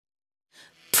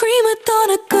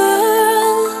donna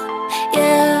girl,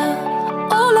 yeah.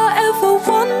 All I ever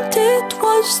wanted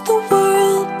was the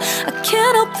world. I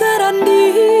can't help that I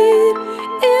need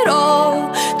it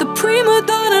all. The prima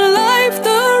donna life,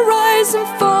 the rise and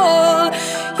fall.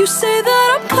 You say that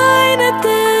I'm kinda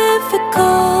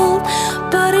difficult,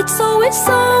 but it's always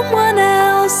someone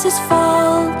else's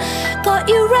fault. Got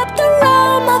you wrapped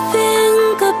around my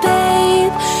finger,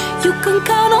 babe. You can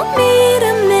count on me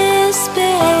to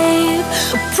misbehave.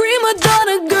 A prima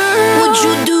donna girl. Would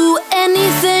you do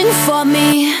anything for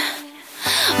me?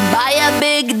 Buy a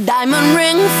big diamond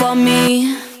ring for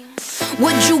me?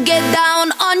 Would you get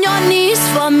down on your knees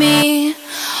for me?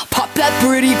 Pop that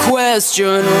pretty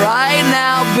question right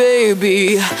now,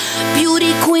 baby.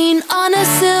 Beauty queen on a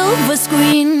silver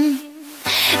screen,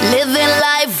 living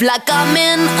life like I'm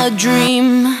in a dream.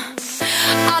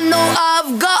 I know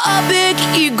I've got a big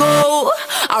ego,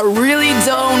 I really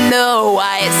don't know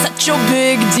why it's such a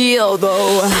big deal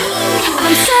though.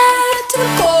 I'm sad to the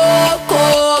core,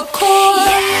 core, core,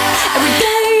 yeah. Every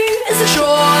day is a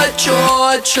chore,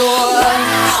 chore, chore.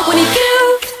 When you give,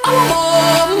 I want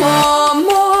more, more,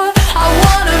 more. I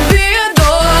wanna be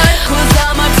adored, 'cause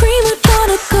I'm a prima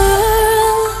donna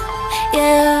girl,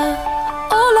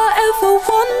 yeah. All I ever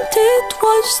wanted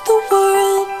was the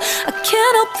world. I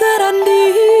can't help that I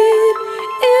need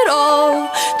it all.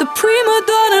 The prima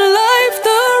donna life,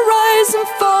 the rise and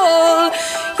fall.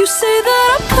 You say that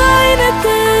I'm kinda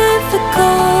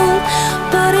difficult,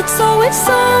 but it's always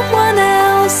someone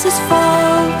else's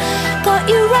fault. Got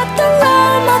you wrapped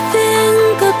around my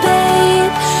finger,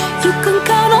 babe. You can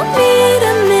count on me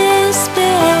to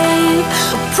misbehave.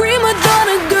 A prima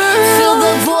donna girl. Fill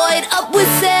the void up with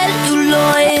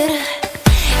celluloid.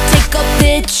 Take a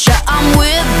picture, I'm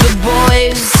with the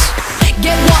boys.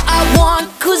 Get what I want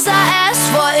 'cause I asked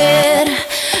for it,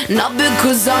 not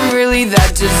because I'm really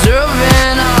that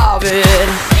deserving of it.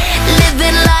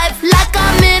 Living life like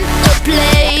I'm in a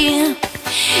play,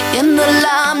 in the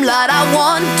limelight I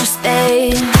want to stay.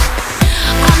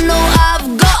 I know I've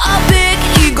got a big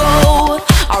ego,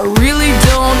 I really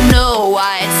don't know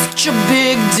why it's such a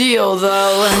big deal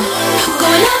though.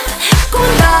 Going up,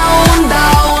 going down,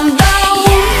 down, down,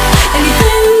 yeah.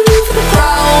 Anything for the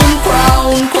crown,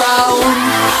 crown, crown.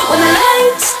 When the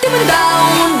lights dimming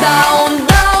down, down,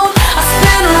 down, I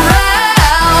spin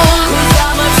around, 'cause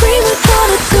I'm a prima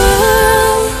donna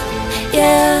girl,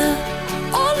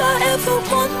 yeah. All I ever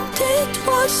wanted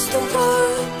was the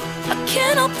world. I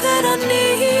can't help that I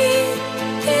need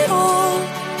it all.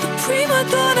 The prima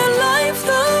donna life,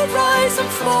 the rise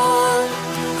and fall.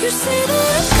 You say that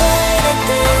I'm